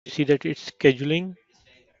You see that it's scheduling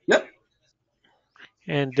Yep.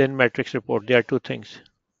 and then matrix report. There are two things.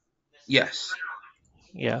 Yes.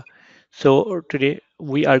 Yeah. So today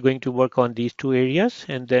we are going to work on these two areas,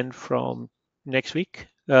 and then from next week,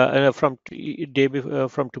 from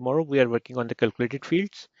tomorrow, we are working on the calculated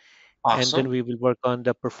fields, and then Awesome. we will work on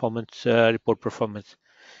the performance report performance.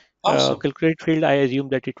 Awesome. Calculated field, I assume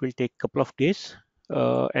that it will take a couple of days,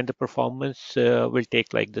 and the performance will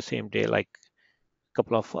take like the same day, like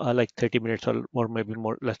couple of like 30 minutes or maybe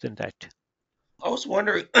more less than that. I was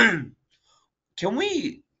wondering, can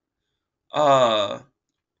we uh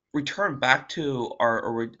return back to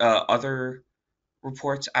our other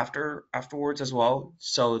reports afterwards as well,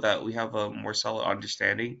 so that we have a more solid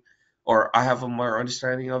understanding, or I have a more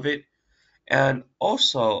understanding of it. And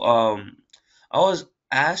also, I was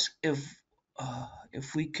asked if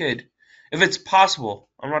we could, if it's possible.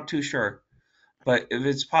 I'm not too sure, but if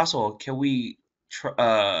it's possible, can we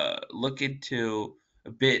look into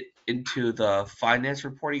a bit into the finance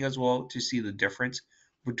reporting as well to see the difference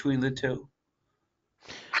between the two?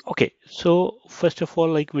 Okay, so first of all,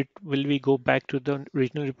 like, will we go back to the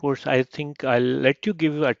original reports? I think I'll let you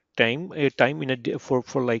give a time in a day for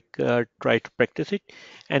like try to practice it,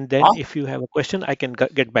 and then Awesome. if you have a question, I can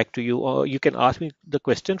get back to you, or you can ask me the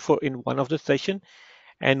question for in one of the session,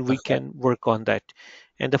 and we Okay. can work on that.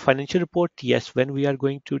 And the financial report, yes, when we are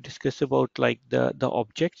going to discuss about like the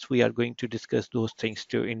objects, we are going to discuss those things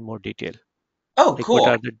too in more detail. Oh, Like what cool.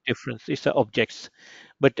 are the difference? It's the objects,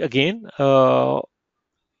 but again,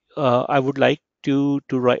 I would like to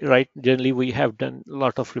write. Generally, we have done a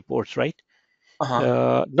lot of reports, right?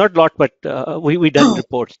 Uh Not lot, but we done huh.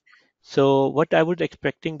 reports. So what I was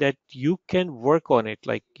expecting that you can work on it,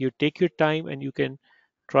 like you take your time and you can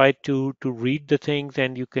try to read the things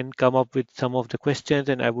and you can come up with some of the questions,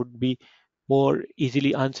 and I would be more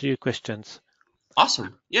easily answer your questions.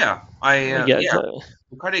 Awesome. Yeah. I Yeah, yeah.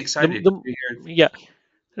 I'm kind of the, excited the to hear. yeah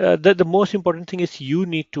the most important thing is you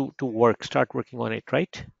need to start working on it,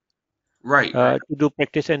 right? Right. Right. To do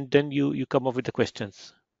practice, and then you come up with the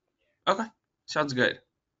questions. Okay. Sounds good.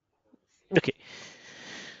 Okay,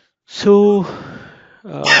 so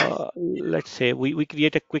let's say we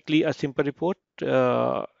create a quickly a simple report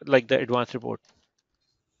like the advanced report.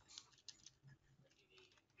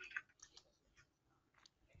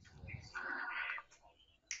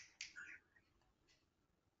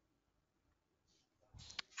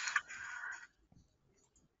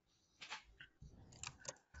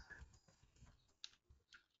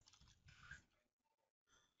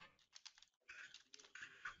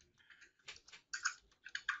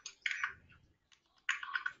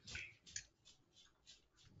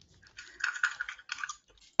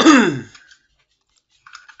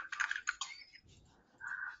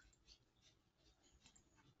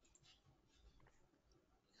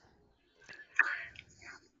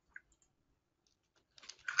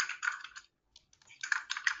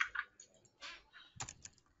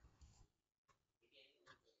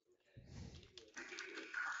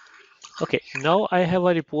 Okay, now I have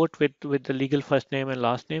a report with the legal first name and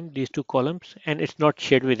last name, these two columns, and it's not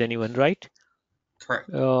shared with anyone, right?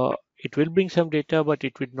 Correct. It will bring some data, but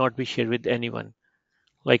it will not be shared with anyone.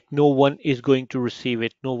 Like no one is going to receive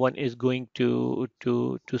it, no one is going to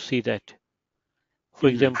see that. For Hmm.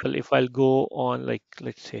 example, if I'll go on, like,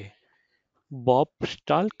 let's say Bob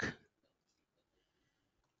Stalk,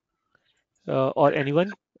 or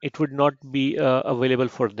anyone, it would not be available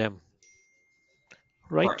for them,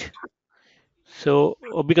 right? Correct. So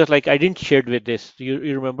because like I didn't share it with this, you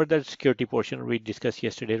remember that security portion we discussed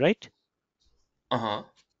yesterday, right? Uh huh.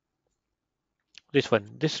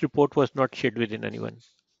 This report was not shared within anyone.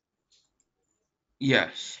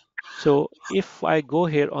 Yes. So if I go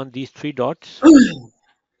here on these three dots,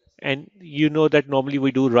 and you know that normally we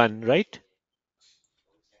do run, right?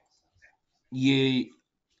 Ye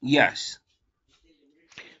yes.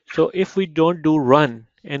 So if we don't do run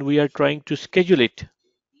and we are trying to schedule it,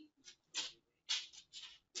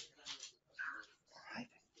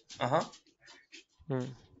 Uh huh.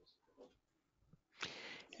 hmm,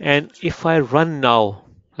 and if I run now,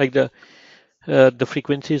 like the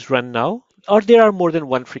frequencies run now, or there are more than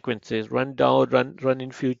one frequencies, run down, run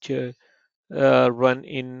in future, run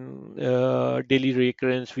in daily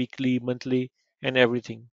recurrence, weekly, monthly, and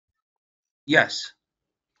everything. Yes.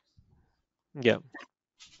 Yeah.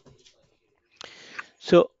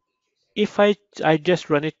 So if I just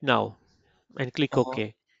run it now and click Uh huh.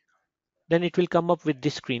 OK, then it will come up with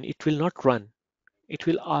this screen. It will not run. It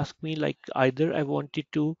will ask me like either I wanted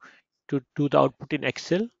to do the output in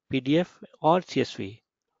Excel, PDF, or CSV,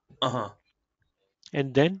 Uh huh.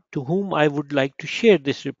 and then to whom I would like to share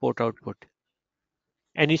this report output.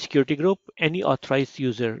 any security group, any authorized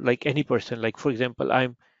user, like any person. Like for example,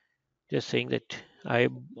 I'm just saying that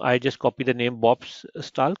I just copy the name Bob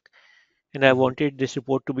Stalk, and I Hmm. wanted this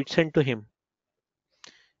report to be sent to him,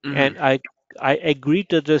 Hmm. and I agree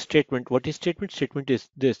to the statement. What is statement? Statement is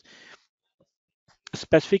this: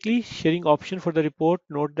 specifically sharing option for the report.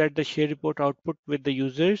 Note that the share report output with the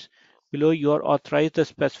users below. You are authorized the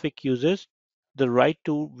specific users the right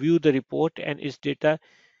to view the report and its data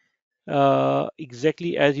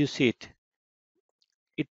exactly as you see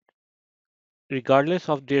it, regardless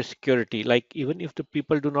of their security. Like even if the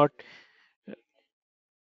people do not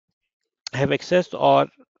have access or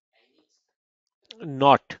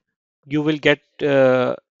not, you will get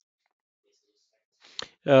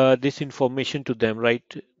this information to them, right?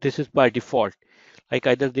 This is by default. Like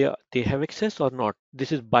either they have access or not.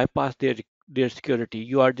 This is bypass their security.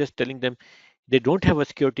 You are just telling them they don't have a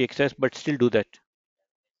security access, but still do that.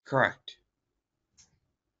 Correct.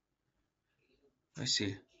 I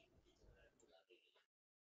see.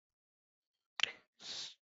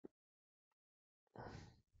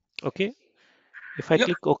 Okay. If I Yep.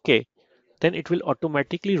 click OK, then it will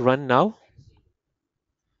automatically run now,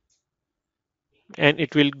 and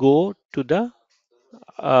it will go to the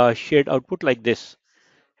shared output like this.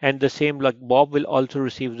 And the same, like Bob will also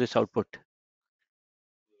receive this output.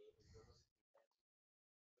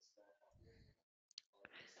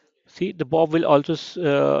 See, the Bob will also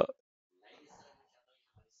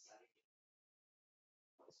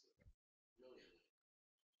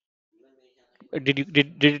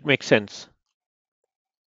did it make sense?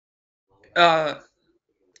 Uh,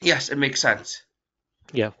 yes, it makes sense.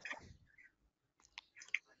 Yeah.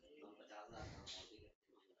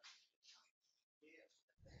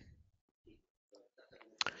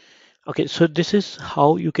 Okay, so this is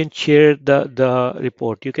how you can share the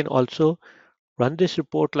report. You can also run this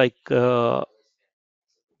report like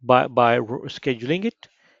by scheduling it,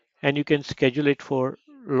 and you can schedule it for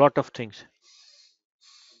a lot of things.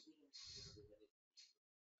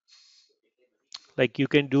 Like you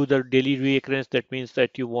can do the daily reoccurrence. That means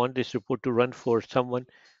that you want this report to run for someone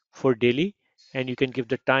for daily, and you can give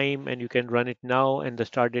the time, and you can run it now and the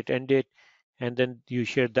start date, end date, and then you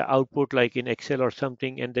share the output like in Excel or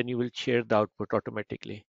something, and then you will share the output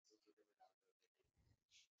automatically.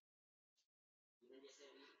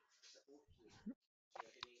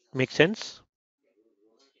 Make sense?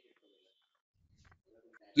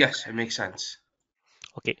 Yes, it makes sense.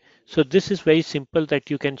 Okay, so this is very simple that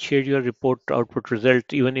you can share your report output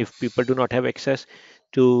result even if people do not have access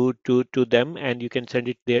to them, and you can send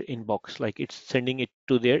it their inbox, like it's sending it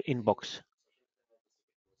to their inbox.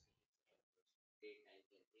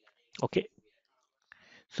 Okay,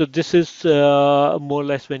 so this is more or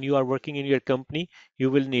less when you are working in your company, you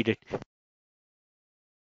will need it.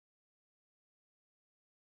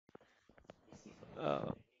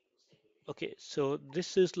 Uh, okay, so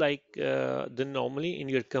this is like the normally in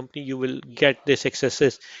your company you will get this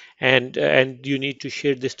accesses, and you need to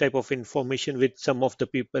share this type of information with some of the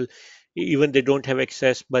people, even they don't have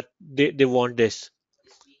access, but they want this.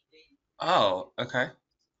 Oh, okay.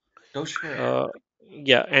 Go share. Uh,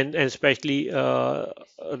 yeah, and especially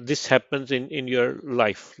this happens in your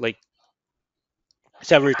life like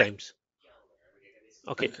several times.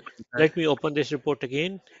 Okay, Okay. Okay. let me open this report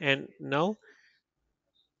again, and now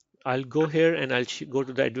I'll go here and I'll go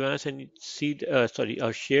to the advanced and see sorry,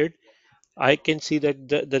 shared. I can see that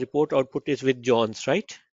the report output is with John's,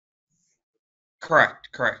 right?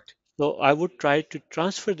 Correct. Correct. So I would try to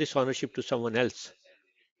transfer this ownership to someone else.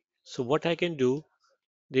 So what I can do,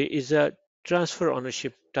 there is a transfer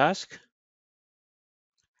ownership task,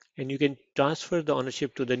 and you can transfer the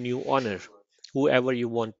ownership to the new owner, whoever you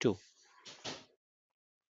want to.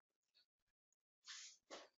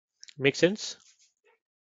 Make sense?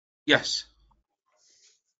 Yes.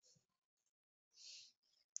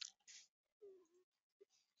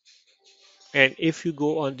 And if you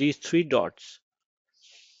go on these three dots,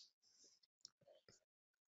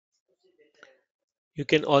 you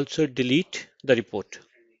can also delete the report,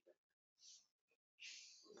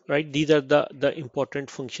 right? These are the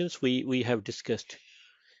important functions we have discussed.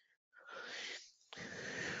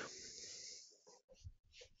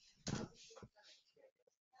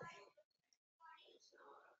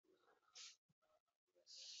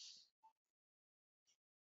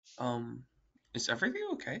 Um, is everything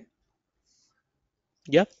okay?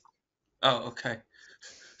 Yeah. Oh, okay.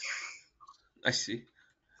 I see.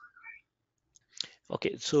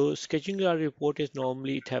 Okay. So scheduling a report is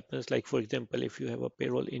normally it happens like, for example, if you have a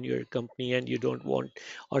payroll in your company and you don't want,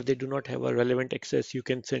 or they do not have a relevant access, you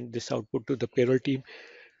can send this output to the payroll team,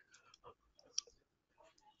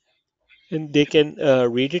 And they can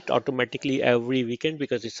read it automatically every weekend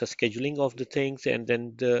because it's a scheduling of the things. And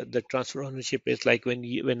then the transfer ownership is like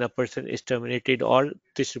when a person is terminated or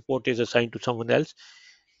this report is assigned to someone else,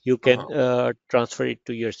 you can Uh-huh. transfer it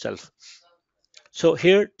to yourself. So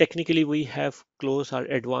here technically we have closed our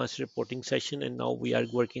advanced reporting session, and now we are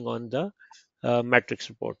working on the matrix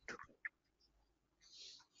report.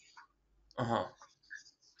 Uh-huh.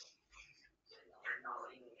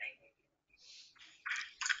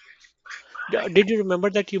 Did you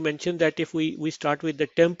remember that you mentioned that if we start with the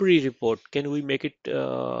temporary report, can we make it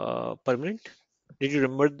permanent? Did you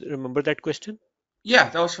remember that question? Yeah,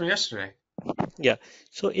 that was from yesterday. Yeah.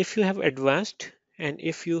 So if you have advanced and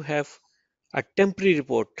if you have a temporary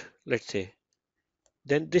report, let's say,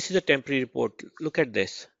 then this is a temporary report. Look at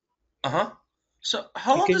this. Uh-huh. So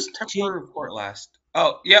how You long can does change, temporary report last?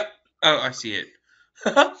 Oh, yep. Oh, I see it.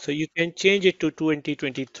 so you can change it to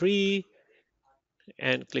 2023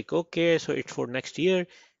 and click OK. So it's for next year.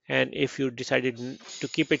 And if you decided to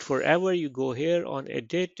keep it forever, you go here on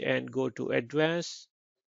edit and go to advanced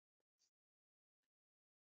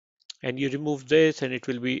and you remove this and it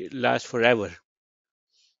will be last forever.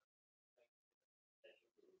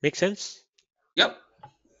 Make sense? Yep.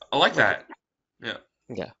 I like Okay. that. Yeah.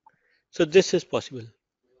 Yeah. So this is possible.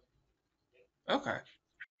 Okay.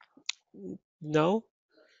 Now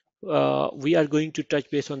we are going to touch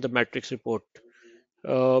base on the matrix report.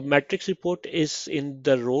 Matrix report is in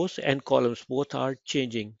the rows and columns. Both are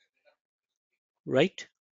changing, right?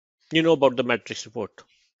 You know about the matrix report,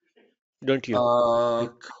 don't you?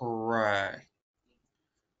 You- Correct.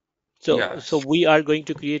 So Yes. we are going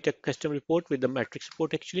to create a custom report with the matrix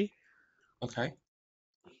report actually. Okay.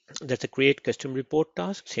 That's a create custom report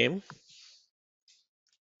task. Same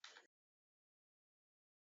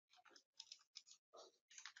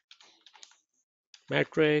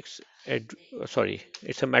matrix. Sorry,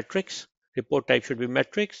 it's a matrix. Report type should be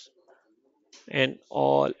matrix and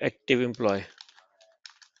all active employee.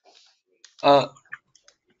 Uh,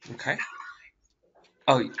 okay.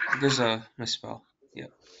 Oh, there's a misspell.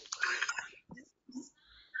 Yep.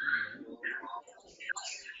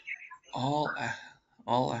 All a-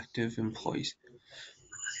 all active employees.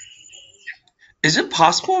 Is it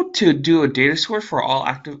possible to do a data source for all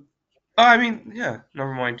active? Oh, I mean, yeah.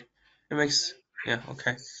 Never mind. It makes. Yeah.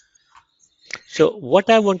 Okay. So what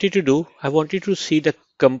I wanted to do, I wanted to see the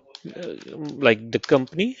like the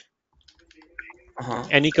company, Uh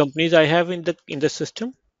huh. any companies I have in the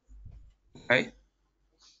system, Okay.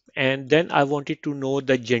 and then I wanted to know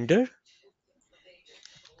the gender,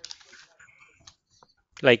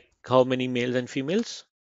 like how many males and females,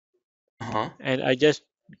 Uh huh. and I just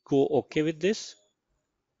go okay with this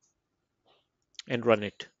and run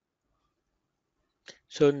it.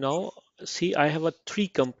 So now see I have a three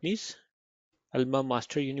companies: Alma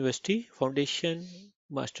Master University Foundation,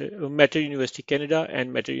 Matter University Canada,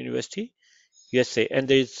 and Matter University USA, and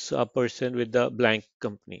there is a person with the blank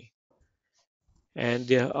company. And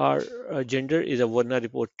there are gender is a Varna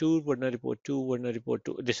report 2, Varna report 2, Varna report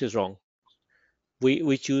 2. This is wrong.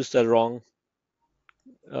 We choose the wrong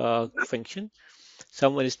function.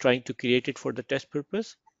 Someone is trying to create it for the test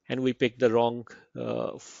purpose, and we pick the wrong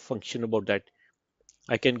function about that.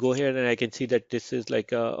 I can go here and I can see that this is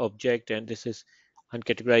like a object and this is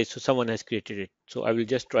uncategorized. So someone has created it. So I will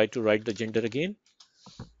just try to write the gender again,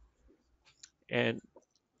 and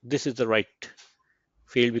this is the right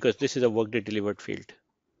field because this is a workday delivered field.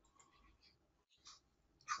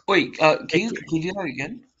 Wait. Check. Can you do that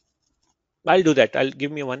again? I'll do that. I'll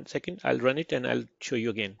give me 1 second. I'll run it and I'll show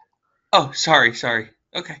you again. Oh, sorry. Sorry.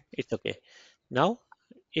 Okay. It's okay. Now,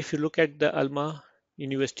 if you look at the Alma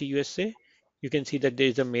University USA, you can see that there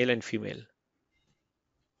is a male and female.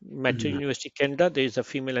 Metro Mhm. University Canada, there is a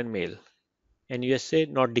female and male. And USA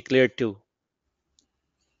not declared to.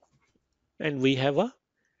 And we have a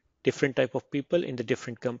different type of people in the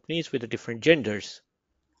different companies with the different genders.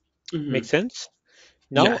 Make Mhm. sense?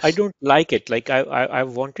 Now I Yes. don't like it. Like I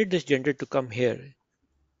wanted this gender to come here,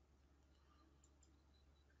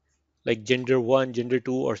 like gender one, gender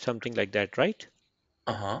two, or something like that, right?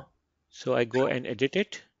 Uh huh. So I go and edit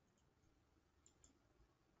it,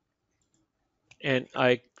 and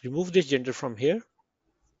I remove this gender from here,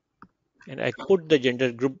 and I put the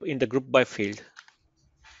gender group in the group by field.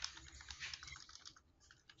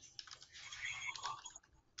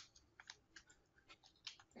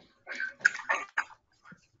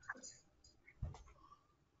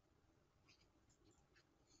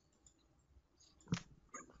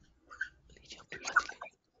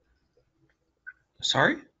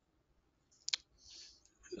 Sorry.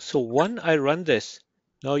 So one, I run this.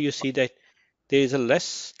 Now you see that there is a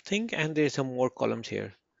less thing and there is some more columns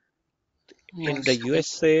here. In the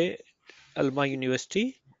USA. USA, Alma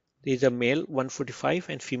University, there is a male 145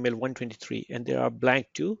 and female 123, and there are blank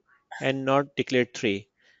 2 and not declared 3.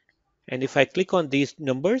 And if I click on these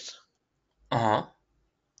numbers, Uh-huh.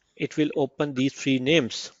 it will open these 3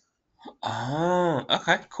 names. Oh,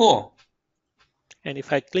 okay, cool. And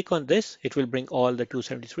if I click on this, it will bring all the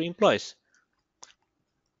 273 employees.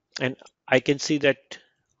 And I can see that,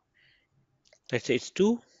 let's say it's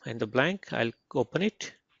 2 and the blank. I'll open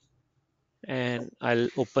it and I'll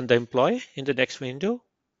open the employee in the next window.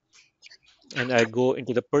 And I go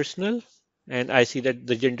into the personal and I see that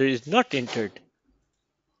the gender is not entered.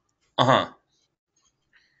 Uh-huh.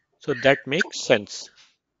 So that makes sense.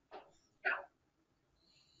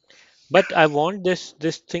 But I want this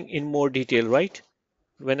thing in more detail, right?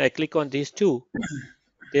 When I click on these two,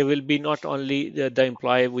 there will be not only the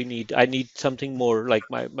employee we need. I need something more. Like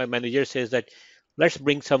my manager says that let's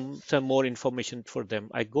bring some more information for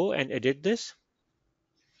them. I go and edit this.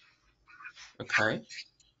 Okay.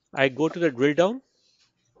 I go to the drill down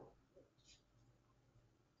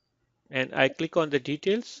and I click on the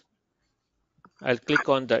details. I'll click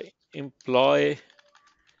on the employee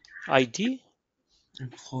ID.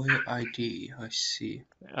 Employee ID. I see.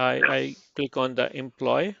 I click on the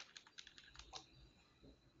employee.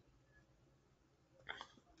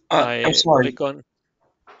 I'm I sorry. click on,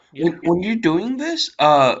 yeah, When you're doing this,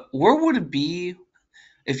 where would it be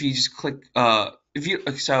if you just click if you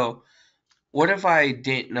so what if I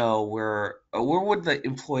didn't know where would the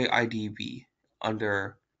employee ID be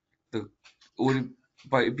under the would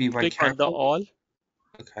it be by click on the category? all.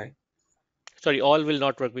 Okay. Sorry, all will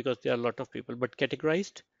not work because there are a lot of people, but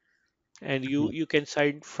categorized. And you Mhm. you can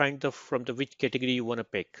find the from the which category you want to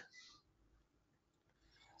pick.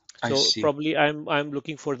 I So see. probably I'm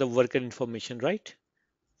looking for the worker information, right?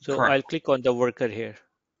 So Correct. I'll click on the worker here,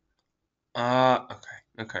 Okay.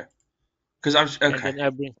 Okay. Because and okay. then I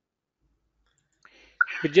bring.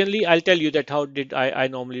 But generally, I'll tell you that how did I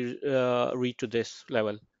normally read to this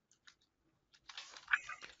level.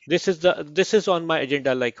 This is on my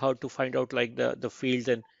agenda, like how to find out like the fields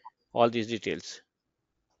and all these details.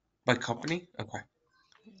 By company? Okay.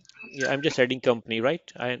 Yeah, I'm just adding company, right?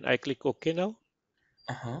 And I click OK now,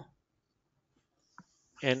 Uh-huh.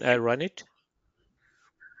 and I run it.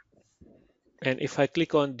 And if I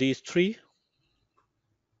click on these three,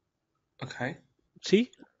 Okay.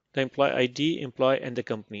 see the employee ID, employee, and the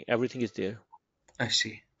company, everything is there. I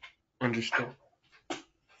see. Understood.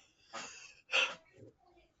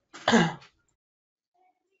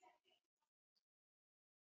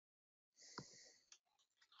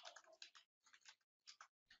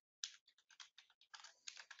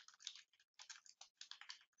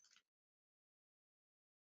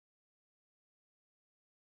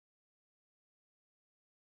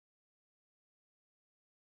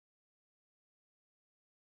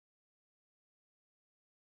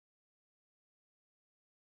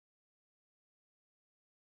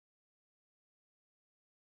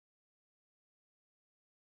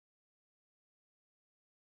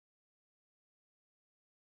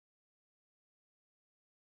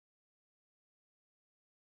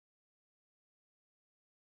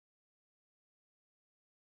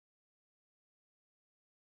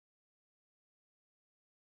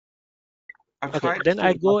 I've Okay, tried then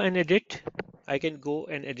I to go and edit. I can go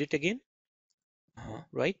and edit again, uh-huh.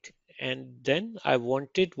 right? And then I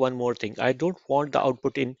wanted one more thing. I don't want the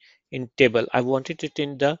output in table. I wanted it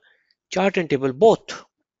in the chart and table both.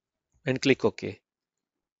 And click OK.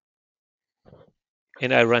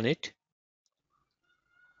 And I run it.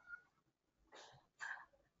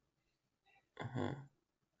 Uh-huh.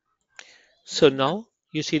 So now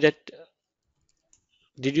you see that.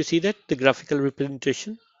 Did you see that the graphical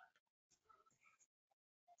representation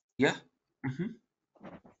Yeah. Mm-hmm.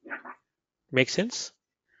 makes sense?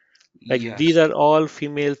 Like these Yes. are all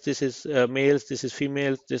females. This is males. This is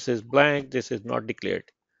females. This is blank. This is not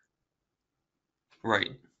declared.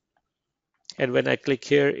 Right. And when I click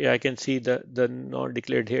here, yeah, I can see the not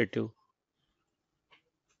declared here too.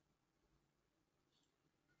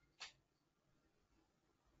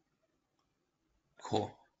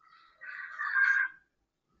 Cool.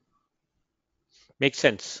 Makes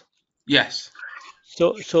sense. Yes.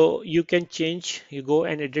 So you can change, you go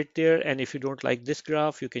and edit there, and if you don't like this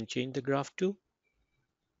graph, you can change the graph too.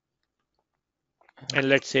 And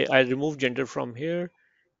let's say I remove gender from here,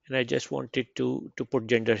 and I just wanted to put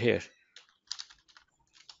gender here.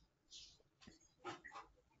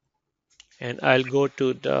 And I'll go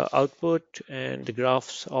to the output and the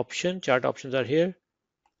graphs option, chart options are here.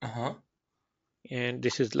 Uh-huh. And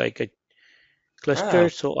this is like a cluster. Oh.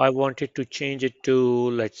 So I wanted to change it to,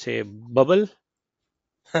 let's say, bubble.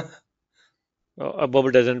 A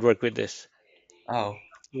bubble doesn't work with this Oh,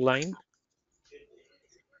 line.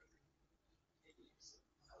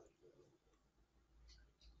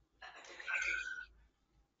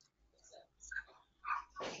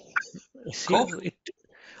 See, cool. it,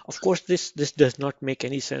 of course, this does not make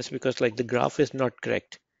any sense because like the graph is not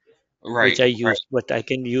correct, which Right, I right. used, but I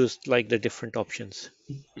can use like the different options,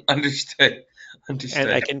 Understood.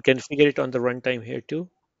 and I Understood. can configure it on the runtime here too.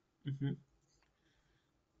 Hmm.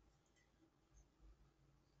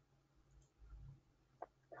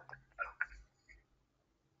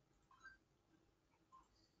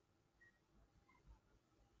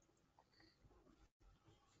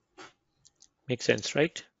 Makes sense,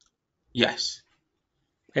 right? Yes.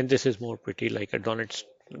 And this is more pretty, like a donut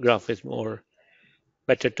graph is more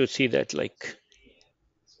better to see that like.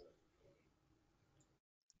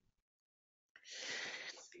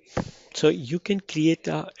 So you can create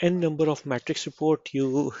a n number of matrix report.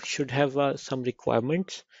 You should have some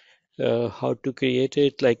requirements, how to create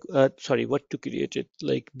it, like sorry, what to create it.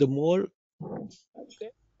 Like the more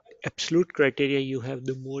absolute criteria you have,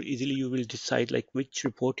 the more easily you will decide like which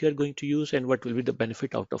report you are going to use and what will be the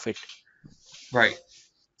benefit out of it. Right.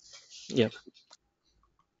 Yeah.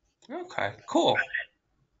 Okay, cool.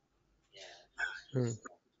 Mm.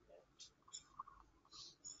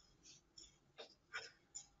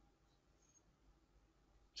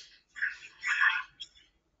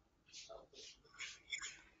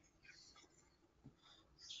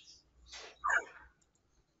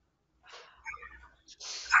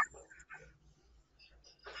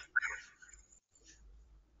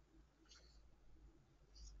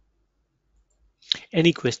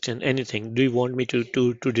 Any question, anything? Do you want me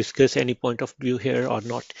to discuss any point of view here or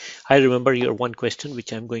not? I remember your one question,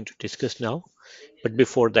 which I'm going to discuss now. But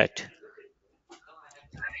before that,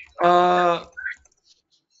 Uh,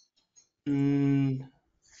 mm,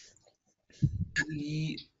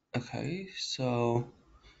 okay, so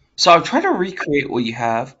I'm trying to recreate what you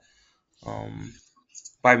have, um,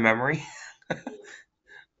 by memory.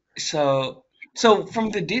 So, so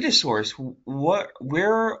from the data source,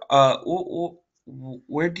 where are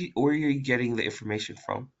you getting the information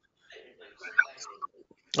from?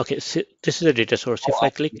 okay, so this is a data source. If I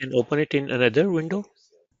click and open it in another window,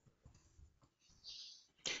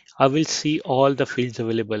 I will see all the fields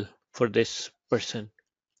available for this person,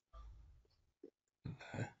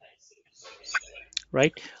 Okay.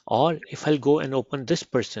 right? Or if I'll go and open this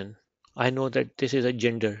person, I know that this is a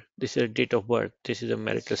gender, this is a date of birth, this is a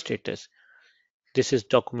marital status, this is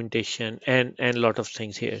documentation, and a lot of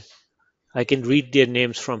things here. I can read their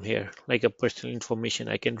names from here, like a personal information.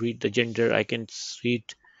 I can read the gender. I can read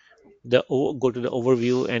go to the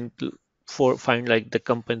overview and for find like the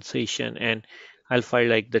compensation, and I'll find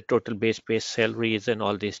like the total base pay salaries and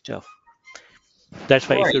all this stuff. That's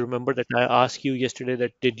why if you Right. remember that I asked you yesterday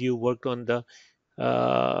that did you work on the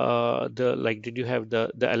like did you have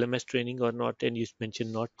the LMS training or not, and you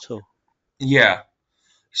mentioned not. So Yeah.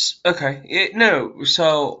 Okay. No.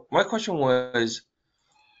 So my question was,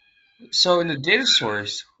 so in the data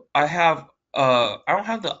source, I don't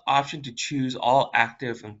have the option to choose all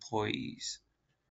active employees.